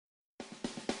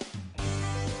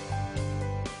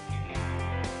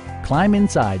climb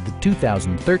inside the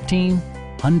 2013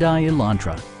 Hyundai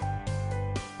Elantra.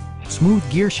 Smooth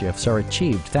gear shifts are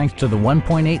achieved thanks to the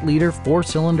 1.8-liter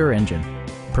four-cylinder engine,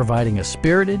 providing a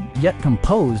spirited yet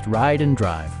composed ride and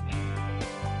drive.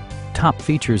 Top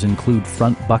features include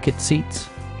front bucket seats,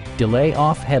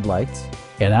 delay-off headlights,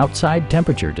 an outside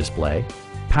temperature display,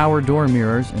 power door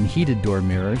mirrors and heated door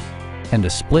mirrors, and a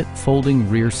split folding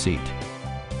rear seat.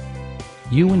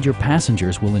 You and your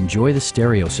passengers will enjoy the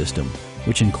stereo system,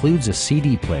 which includes a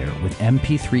CD player with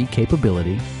MP3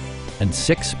 capability and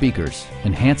 6 speakers,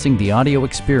 enhancing the audio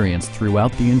experience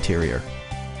throughout the interior.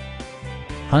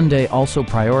 Hyundai also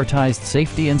prioritized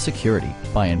safety and security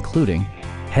by including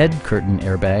head curtain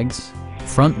airbags,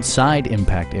 front and side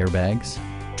impact airbags,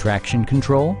 traction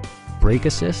control, brake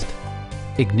assist,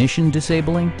 ignition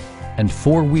disabling, and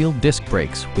 4-wheel disc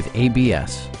brakes with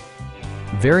ABS.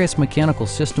 Various mechanical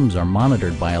systems are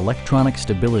monitored by electronic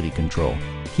stability control,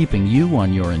 keeping you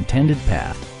on your intended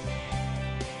path.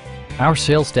 Our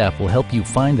sales staff will help you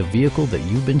find the vehicle that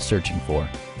you've been searching for.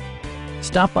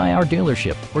 Stop by our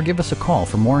dealership or give us a call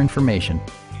for more information.